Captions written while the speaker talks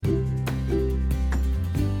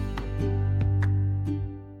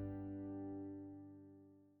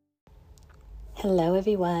Hello,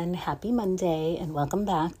 everyone. Happy Monday, and welcome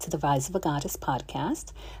back to the Rise of a Goddess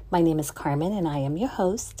podcast. My name is Carmen, and I am your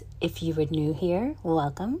host. If you were new here,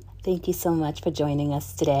 welcome. Thank you so much for joining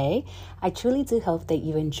us today. I truly do hope that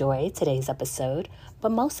you enjoy today's episode, but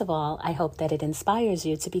most of all, I hope that it inspires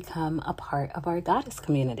you to become a part of our Goddess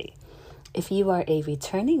community. If you are a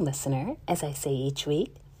returning listener, as I say each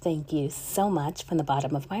week, thank you so much from the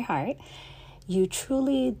bottom of my heart. You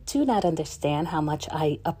truly do not understand how much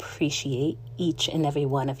I appreciate each and every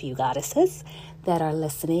one of you goddesses that are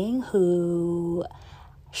listening, who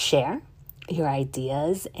share your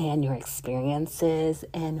ideas and your experiences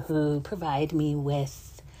and who provide me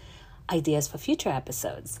with ideas for future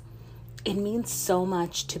episodes. It means so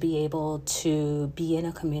much to be able to be in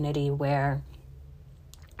a community where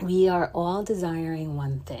we are all desiring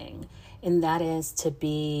one thing, and that is to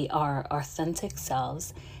be our authentic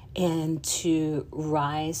selves and to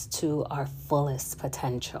rise to our fullest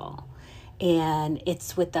potential. And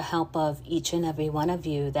it's with the help of each and every one of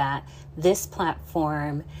you that this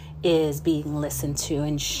platform is being listened to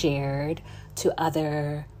and shared to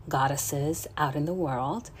other goddesses out in the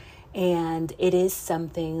world. And it is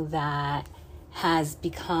something that has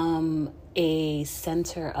become a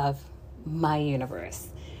center of my universe.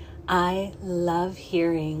 I love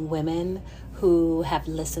hearing women who have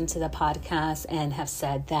listened to the podcast and have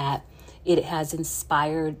said that it has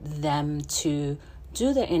inspired them to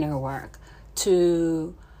do the inner work,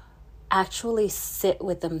 to actually sit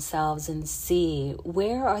with themselves and see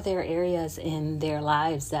where are there areas in their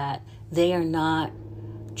lives that they are not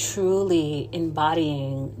truly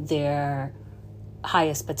embodying their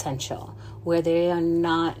highest potential, where they are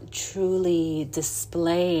not truly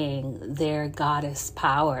displaying their goddess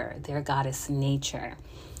power, their goddess nature.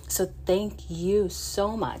 So thank you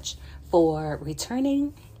so much for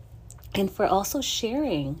returning and for also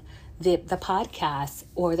sharing the podcast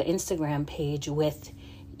or the Instagram page with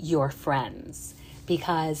your friends,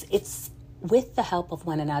 because it's with the help of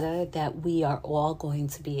one another that we are all going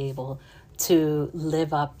to be able to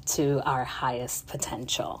live up to our highest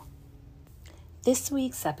potential. This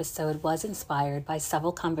week's episode was inspired by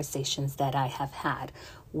several conversations that I have had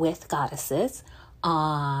with goddesses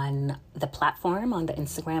on the platform, on the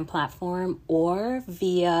Instagram platform, or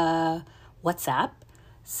via WhatsApp.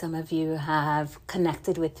 Some of you have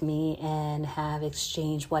connected with me and have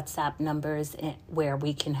exchanged WhatsApp numbers where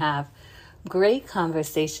we can have great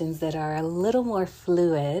conversations that are a little more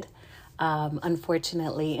fluid.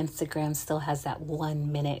 Unfortunately, Instagram still has that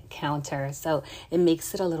 1 minute counter, so it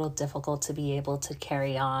makes it a little difficult to be able to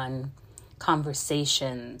carry on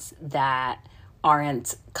conversations that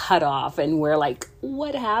aren't cut off and we're like,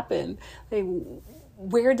 what happened? Like,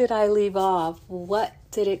 where did I leave off? What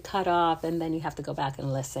did it cut off? And then you have to go back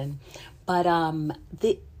and listen. But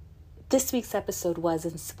this week's episode was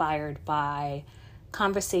inspired by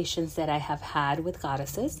conversations that I have had with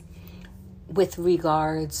goddesses with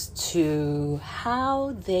regards to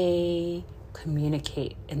how they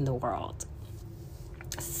communicate in the world.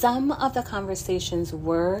 Some of the conversations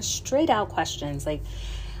were straight out questions. Like,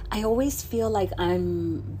 I always feel like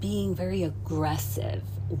I'm being very aggressive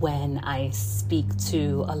when I speak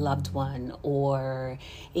to a loved one or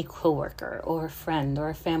a coworker or a friend or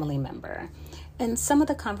a family member. And some of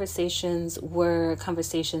the conversations were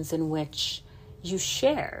conversations in which you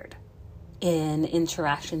shared an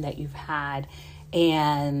interaction that you've had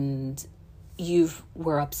and you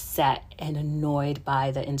were upset and annoyed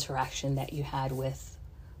by the interaction that you had with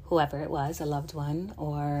whoever it was, a loved one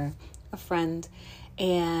or a friend,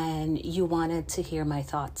 and you wanted to hear my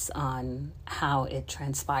thoughts on how it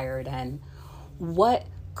transpired and what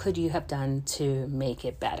could you have done to make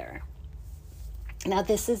it better. Now,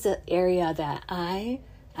 this is an area that I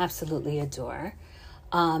absolutely adore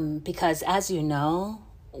because, as you know,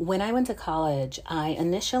 when I went to college, I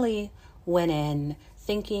initially went in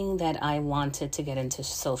thinking that I wanted to get into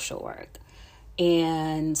social work.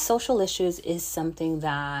 And social issues is something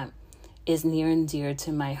that is near and dear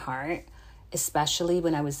to my heart, especially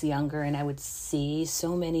when I was younger and I would see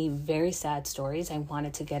so many very sad stories. I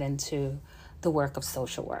wanted to get into the work of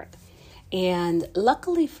social work. And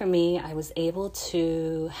luckily for me, I was able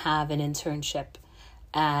to have an internship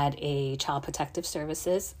at a child protective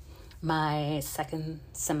services my second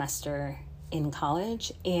semester in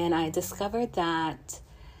college, and I discovered that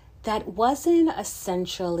that wasn't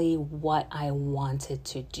essentially what I wanted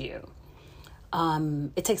to do.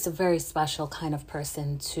 It takes a very special kind of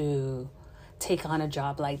person to take on a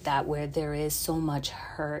job like that where there is so much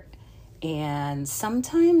hurt and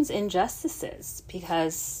sometimes injustices,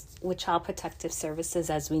 because with child protective services,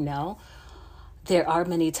 as we know, there are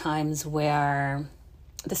many times where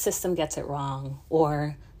the system gets it wrong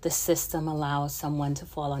or the system allows someone to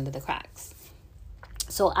fall under the cracks.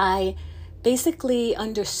 So I basically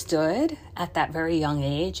understood at that very young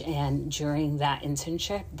age and during that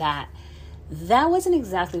internship that wasn't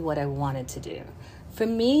exactly what I wanted to do. For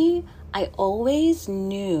me, I always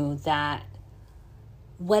knew that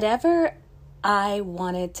whatever I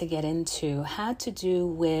wanted to get into had to do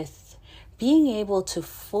with being able to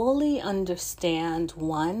fully understand,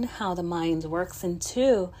 one, how the mind works, and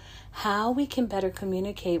two, how we can better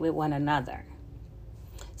communicate with one another.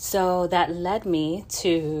 So that led me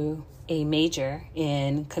to a major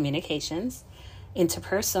in communications,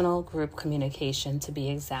 interpersonal group communication to be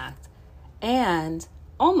exact, and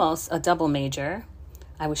almost a double major.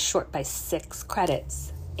 I was short by 6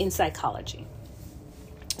 credits in psychology.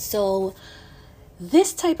 So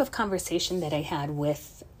this type of conversation that I had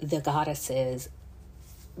with the goddesses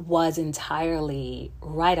was entirely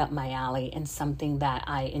right up my alley and something that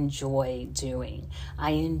I enjoy doing.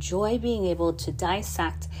 I enjoy being able to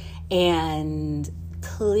dissect and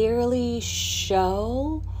clearly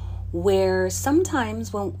show where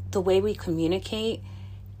sometimes when the way we communicate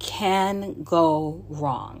can go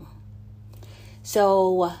wrong.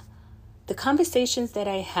 So the conversations that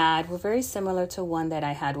I had were very similar to one that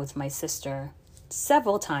I had with my sister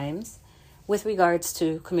several times with regards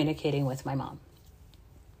to communicating with my mom.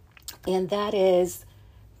 And that is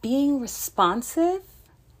being responsive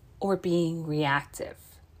or being reactive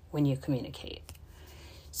when you communicate.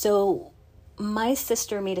 So my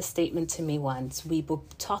sister made a statement to me once. We were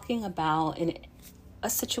talking about a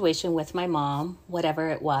situation with my mom, whatever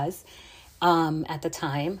it was at the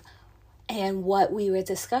time. And what we were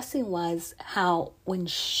discussing was how when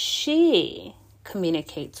she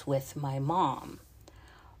communicates with my mom,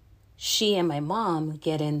 she and my mom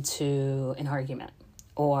get into an argument,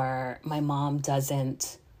 or my mom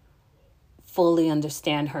doesn't fully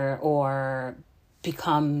understand her or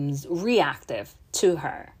becomes reactive to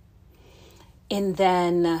her. And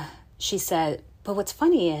then she said, but what's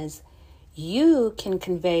funny is you can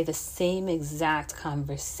convey the same exact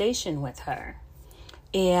conversation with her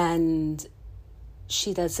and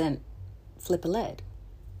she doesn't flip a lid.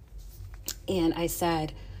 And I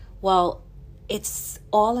said, well, it's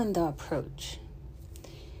all in the approach.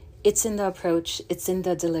 It's in the approach, it's in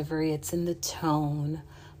the delivery, it's in the tone,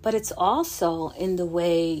 but it's also in the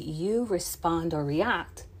way you respond or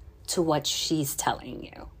react to what she's telling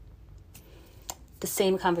you. The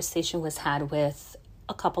same conversation was had with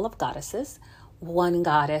a couple of goddesses. One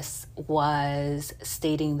goddess was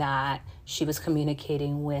stating that she was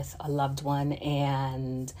communicating with a loved one,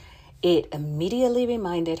 and it immediately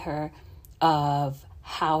reminded her of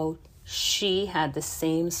how she had the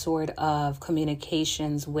same sort of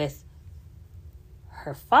communications with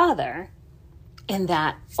her father, and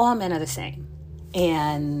that all men are the same.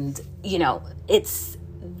 And,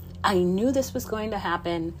 I knew this was going to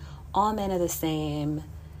happen. All men are the same.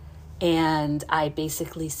 And I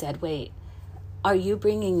basically said, wait, are you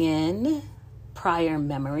bringing in prior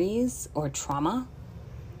memories or trauma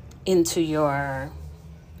into your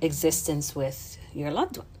existence with your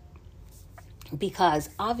loved one? Because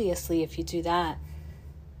obviously, if you do that,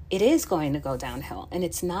 it is going to go downhill, and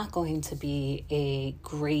it's not going to be a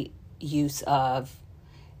great use of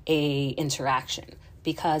a interaction,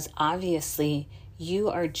 because obviously you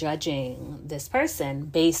are judging this person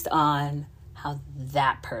based on how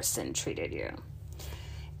that person treated you.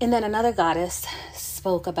 And then another goddess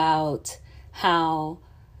spoke about how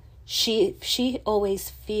she always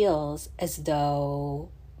feels as though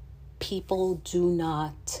people do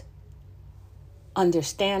not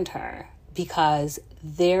understand her because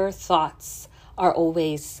their thoughts are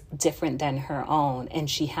always different than her own, and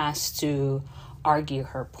she has to argue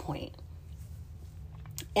her point.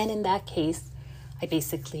 And in that case, I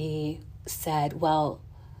basically said, well,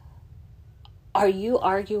 are you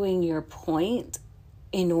arguing your point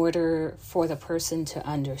in order for the person to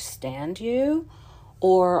understand you?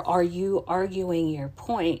 Or are you arguing your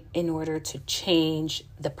point in order to change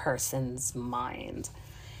the person's mind?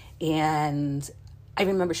 And I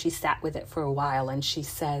remember she sat with it for a while, and she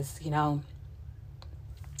says,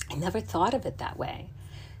 I never thought of it that way.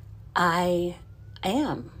 I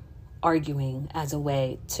am arguing as a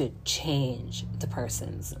way to change the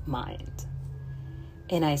person's mind.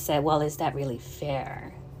 And I said, well, is that really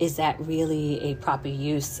fair? Is that really a proper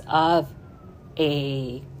use of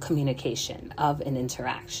a communication, of an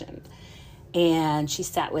interaction? And she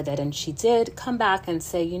sat with it, and she did come back and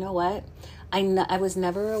say, you know what? I was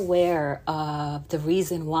never aware of the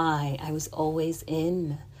reason why I was always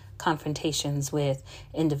in confrontations with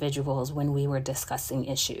individuals when we were discussing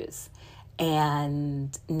issues.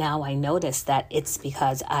 And now I notice that it's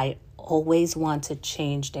because I always want to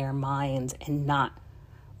change their minds and not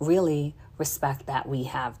really respect that we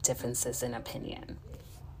have differences in opinion.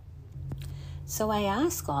 So I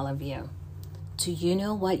ask all of you, do you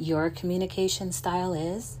know what your communication style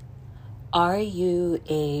is? Are you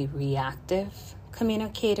a reactive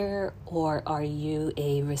communicator or are you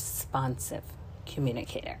a responsive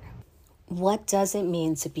communicator? What does it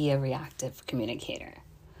mean to be a reactive communicator?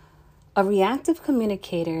 A reactive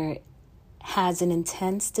communicator has an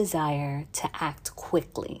intense desire to act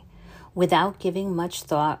quickly without giving much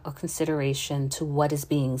thought or consideration to what is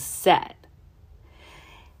being said.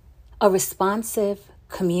 A responsive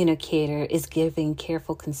communicator is giving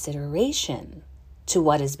careful consideration to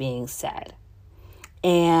what is being said.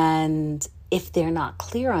 And if they're not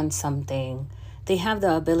clear on something, they have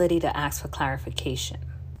the ability to ask for clarification.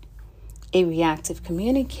 A reactive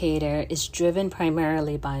communicator is driven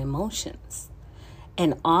primarily by emotions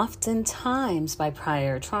and oftentimes by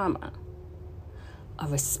prior trauma. A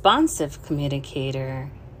responsive communicator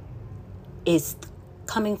is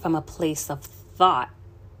coming from a place of thought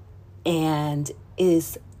and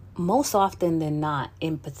is most often than not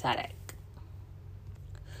empathetic.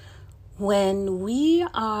 When we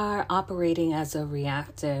are operating as a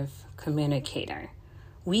reactive communicator,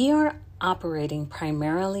 we are operating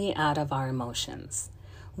primarily out of our emotions.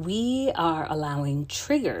 We are allowing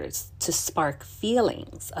triggers to spark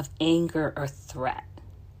feelings of anger or threat.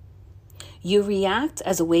 You react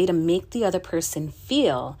as a way to make the other person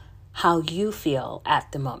feel how you feel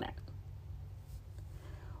at the moment.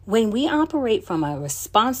 When we operate from a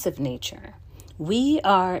responsive nature, we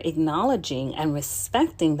are acknowledging and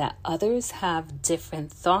respecting that others have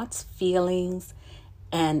different thoughts, feelings,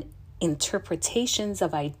 and interpretations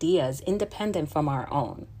of ideas independent from our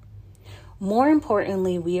own. More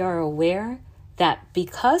importantly, we are aware that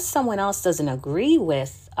because someone else doesn't agree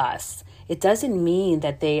with us, it doesn't mean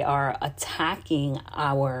that they are attacking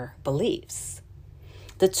our beliefs.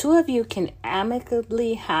 The two of you can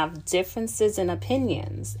amicably have differences in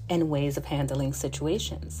opinions and ways of handling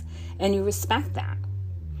situations, and you respect that.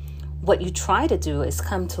 What you try to do is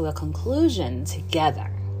come to a conclusion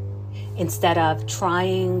together instead of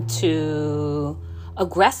trying to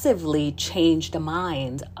aggressively change the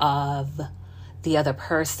mind of the other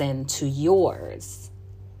person to yours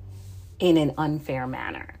in an unfair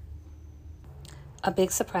manner. A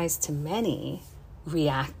big surprise to many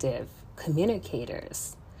reactive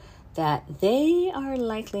communicators that they are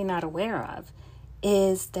likely not aware of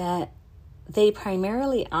is that they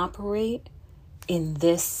primarily operate in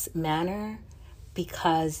this manner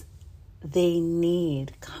because they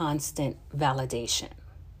need constant validation.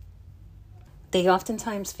 They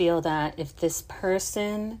oftentimes feel that if this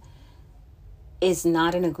person is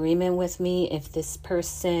not in agreement with me, if this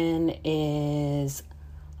person is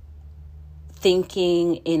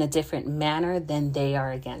thinking in a different manner, then they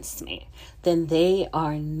are against me. Then they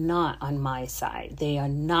are not on my side. They are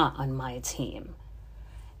not on my team.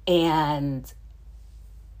 And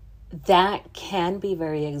that can be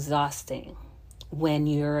very exhausting when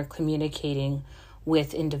you're communicating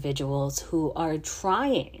with individuals who are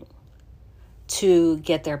trying to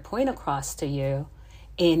get their point across to you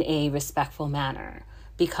in a respectful manner,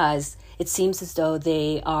 because it seems as though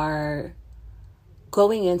they are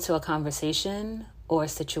going into a conversation or a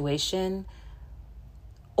situation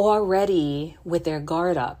already with their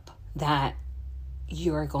guard up that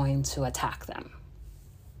you're going to attack them.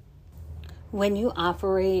 When you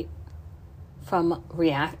operate from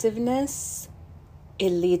reactiveness, it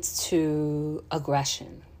leads to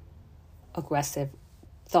aggression, aggressive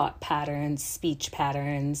thought patterns, speech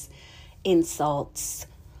patterns, insults.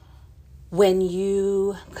 When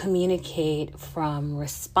you communicate from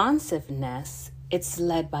responsiveness, it's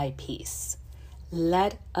led by peace.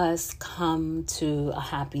 Let us come to a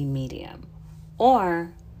happy medium.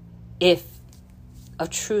 Or if a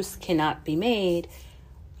truce cannot be made,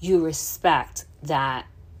 you respect that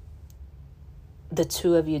the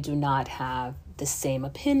two of you do not have the same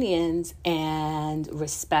opinions and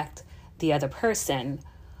respect the other person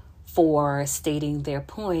for stating their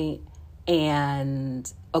point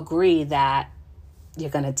and agree that you're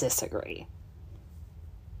going to disagree.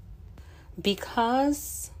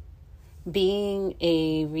 Because being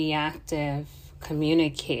a reactive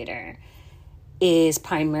communicator is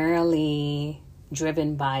primarily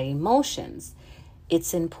driven by emotions,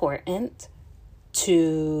 it's important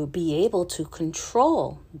to be able to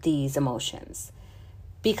control these emotions,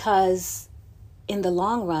 because in the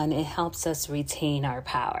long run, it helps us retain our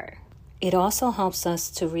power. It also helps us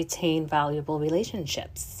to retain valuable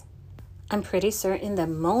relationships. I'm pretty certain that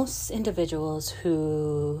most individuals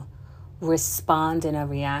who respond in a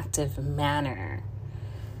reactive manner,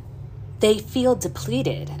 they feel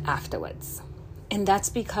depleted afterwards. And that's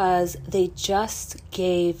because they just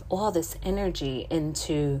gave all this energy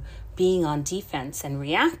into being on defense and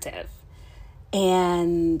reactive.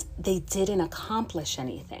 And they didn't accomplish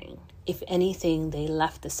anything. If anything, they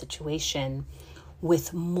left the situation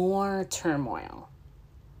with more turmoil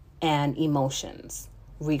and emotions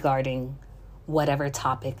regarding whatever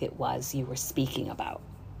topic it was you were speaking about.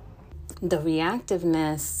 The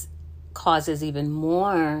reactiveness causes even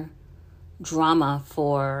more drama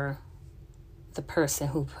for the person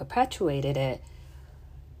who perpetuated it,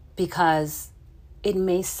 because it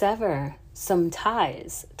may sever some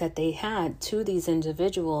ties that they had to these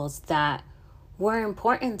individuals that were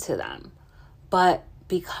important to them. But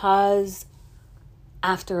because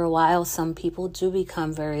after a while, some people do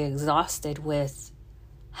become very exhausted with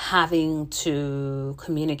having to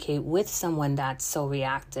communicate with someone that's so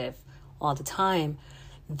reactive all the time,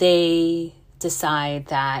 they decide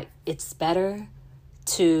that it's better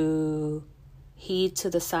to heed to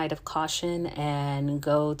the side of caution and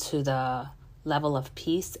go to the level of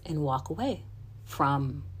peace and walk away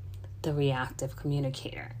from the reactive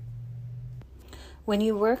communicator. When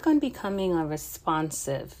you work on becoming a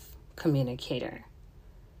responsive communicator,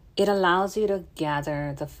 it allows you to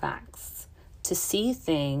gather the facts, to see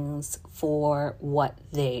things for what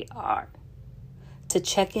they are, to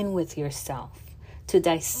check in with yourself, to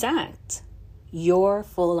dissect your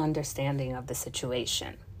full understanding of the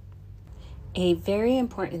situation. A very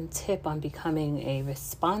important tip on becoming a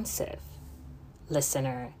responsive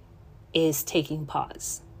listener is taking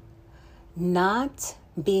pause. Not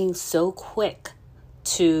being so quick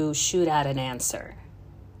to shoot out an answer,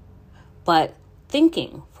 but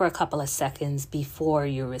thinking for a couple of seconds before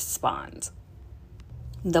you respond.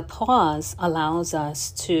 The pause allows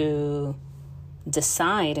us to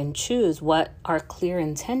decide and choose what our clear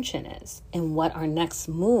intention is and what our next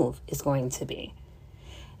move is going to be.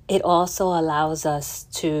 It also allows us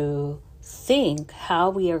to think how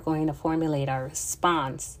we are going to formulate our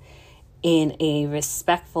response in a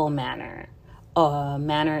respectful manner, a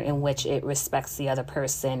manner in which it respects the other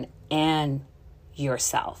person and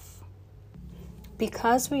yourself.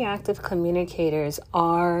 Because reactive communicators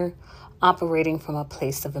are operating from a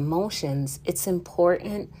place of emotions, it's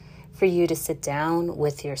important for you to sit down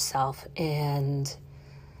with yourself and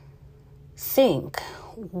think,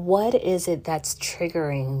 what is it that's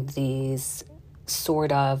triggering these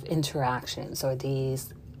sort of interactions or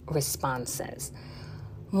these responses?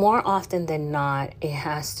 More often than not, it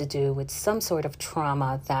has to do with some sort of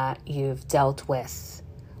trauma that you've dealt with,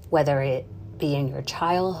 whether it be in your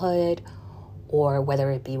childhood or whether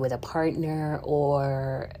it be with a partner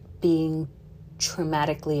or being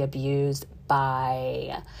traumatically abused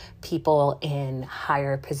by people in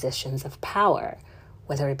higher positions of power,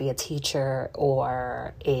 whether it be a teacher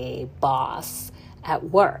or a boss at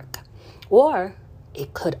work. Or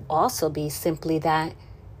it could also be simply that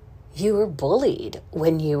you were bullied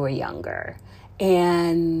when you were younger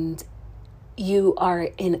and you are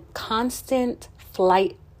in constant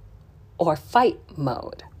flight or fight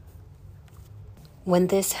mode. When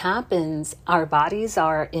this happens, our bodies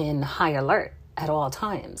are in high alert at all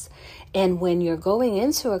times. And when you're going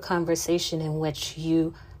into a conversation in which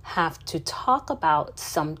you have to talk about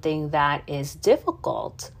something that is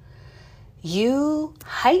difficult, you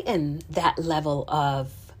heighten that level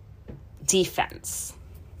of defense.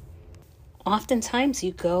 Oftentimes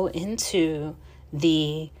you go into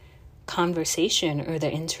the conversation or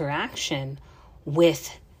the interaction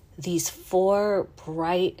with these 4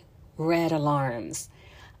 bright red alarms.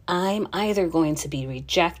 I'm either going to be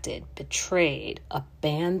rejected, betrayed,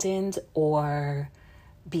 abandoned, or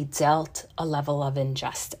be dealt a level of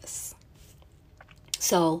injustice.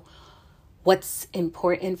 So what's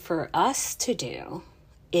important for us to do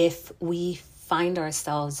if we find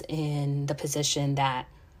ourselves in the position that,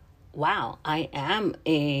 wow, I am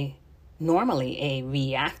normally a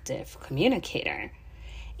reactive communicator,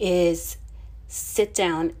 is sit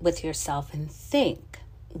down with yourself and think,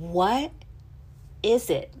 what is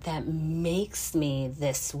it that makes me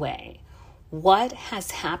this way? What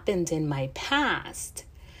has happened in my past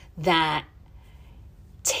that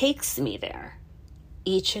takes me there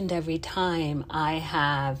each and every time I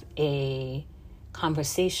have a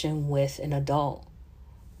conversation with an adult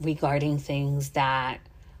regarding things that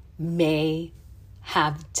may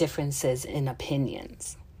have differences in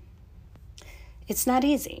opinions? It's not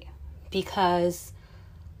easy because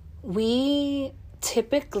we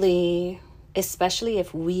typically, especially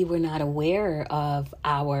if we were not aware of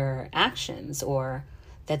our actions or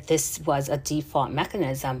that this was a default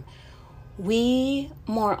mechanism, we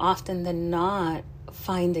more often than not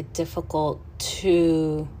find it difficult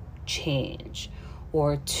to change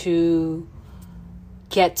or to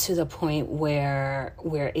get to the point where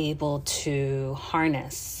we're able to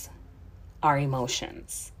harness our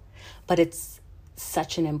emotions. But it's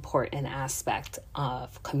such an important aspect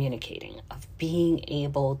of communicating, of being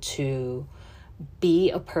able to be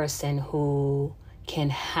a person who can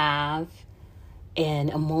have an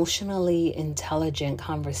emotionally intelligent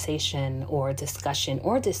conversation or discussion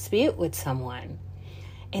or dispute with someone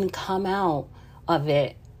and come out of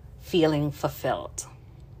it feeling fulfilled.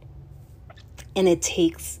 And it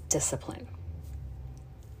takes discipline.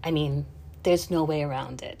 I mean, there's no way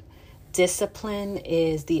around it. Discipline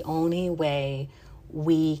is the only way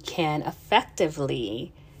we can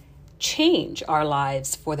effectively change our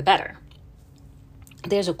lives for the better.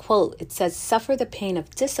 There's a quote. It says, "Suffer the pain of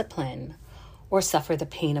discipline or suffer the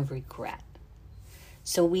pain of regret."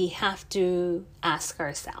 So we have to ask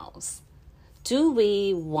ourselves, do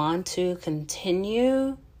we want to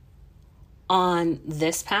continue on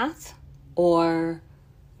this path, or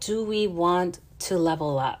do we want to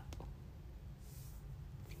level up?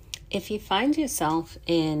 If you find yourself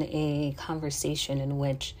in a conversation in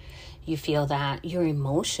which you feel that your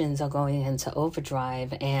emotions are going into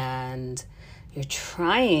overdrive and you're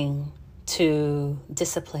trying to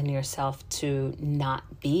discipline yourself to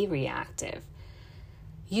not be reactive,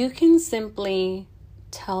 you can simply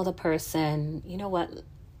tell the person, you know what,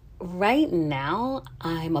 right now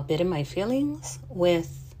I'm a bit in my feelings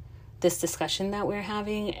with this discussion that we're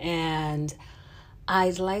having, and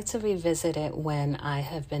I'd like to revisit it when I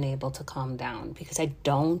have been able to calm down, because I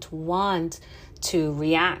don't want to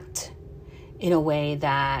react in a way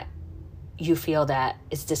that you feel that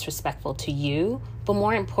is disrespectful to you, but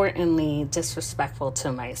more importantly, disrespectful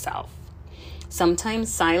to myself.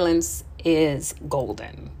 Sometimes silence is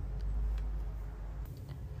golden.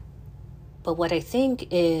 But what I think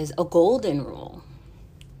is a golden rule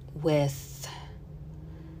with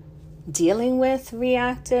dealing with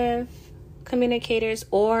reactive communicators,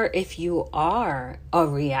 or if you are a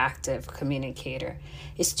reactive communicator,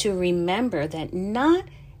 is to remember that not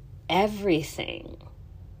everything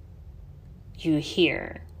you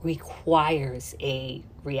hear requires a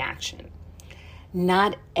reaction.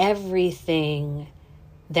 Not everything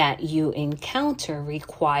that you encounter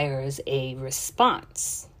requires a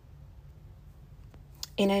response.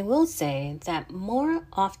 And I will say that more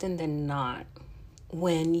often than not,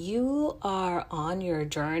 when you are on your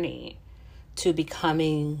journey to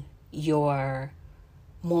becoming your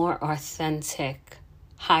more authentic,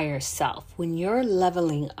 higher self, when you're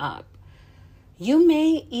leveling up, you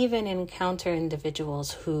may even encounter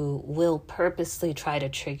individuals who will purposely try to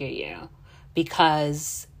trigger you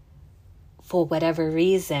because for whatever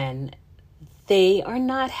reason, they are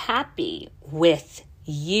not happy with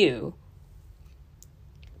you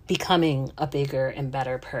becoming a bigger and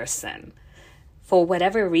better person. For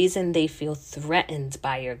whatever reason, they feel threatened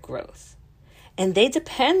by your growth. And they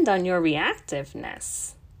depend on your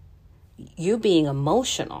reactiveness, you being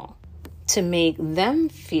emotional, to make them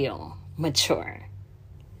feel mature.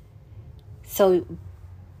 So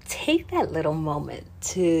take that little moment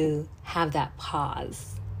to have that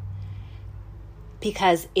pause,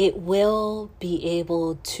 because it will be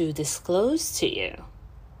able to disclose to you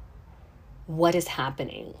what is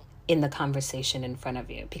happening in the conversation in front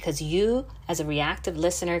of you. Because you, as a reactive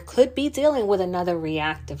listener, could be dealing with another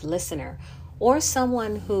reactive listener, or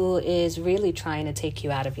someone who is really trying to take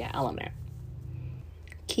you out of your element.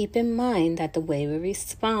 Keep in mind that the way we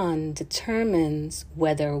respond determines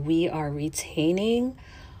whether we are retaining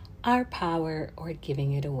our power or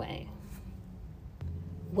giving it away.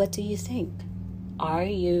 What do you think? Are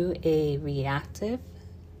you a reactive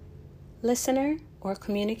listener or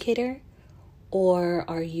communicator? Or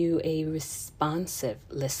are you a responsive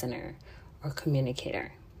listener or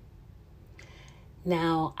communicator?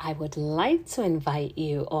 Now, I would like to invite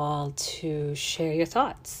you all to share your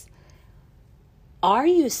thoughts. Are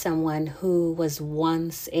you someone who was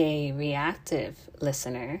once a reactive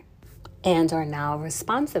listener and are now a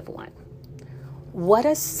responsive one? What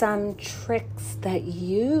are some tricks that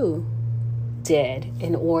you did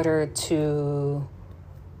in order to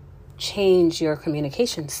change your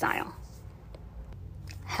communication style?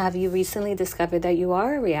 Have you recently discovered that you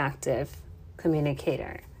are a reactive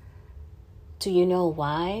communicator? Do you know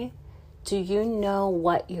why? Do you know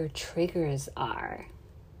what your triggers are?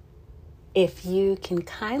 If you can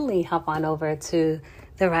kindly hop on over to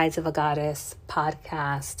the Rise of a Goddess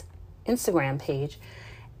podcast Instagram page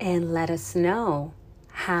and let us know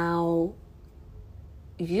how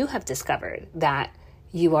you have discovered that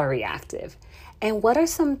you are reactive. And what are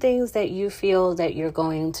some things that you feel that you're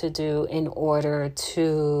going to do in order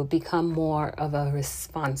to become more of a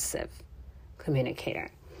responsive communicator?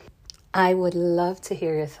 I would love to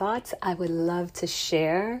hear your thoughts. I would love to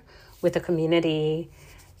share with the community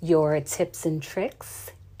your tips and tricks.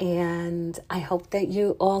 And I hope that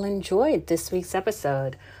you all enjoyed this week's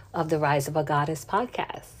episode of the Rise of a Goddess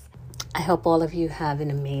podcast. I hope all of you have an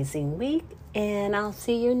amazing week, and I'll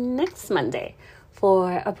see you next Monday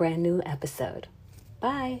for a brand new episode.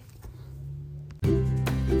 Bye.